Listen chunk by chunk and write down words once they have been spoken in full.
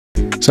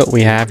So what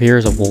we have here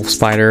is a wolf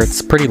spider.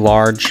 It's pretty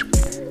large.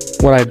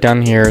 What I've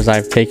done here is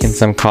I've taken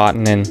some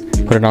cotton and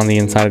put it on the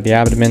inside of the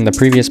abdomen. The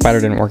previous spider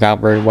didn't work out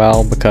very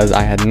well because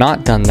I had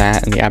not done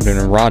that and the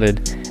abdomen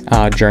rotted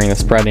during the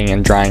spreading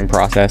and drying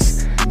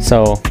process.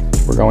 So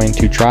we're going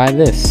to try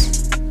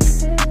this.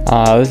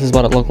 This is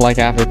what it looked like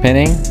after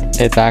pinning.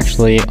 It's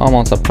actually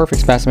almost a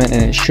perfect specimen,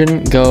 and it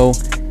shouldn't go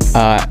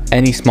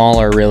any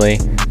smaller really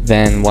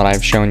than what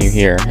I've shown you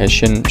here. It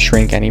shouldn't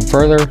shrink any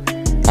further.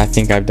 I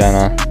think I've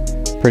done a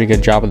pretty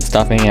good job of the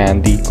stuffing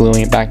and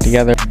de-gluing it back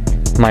together.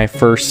 My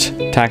first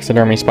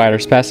taxidermy spider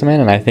specimen,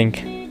 and I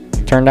think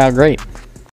it turned out great.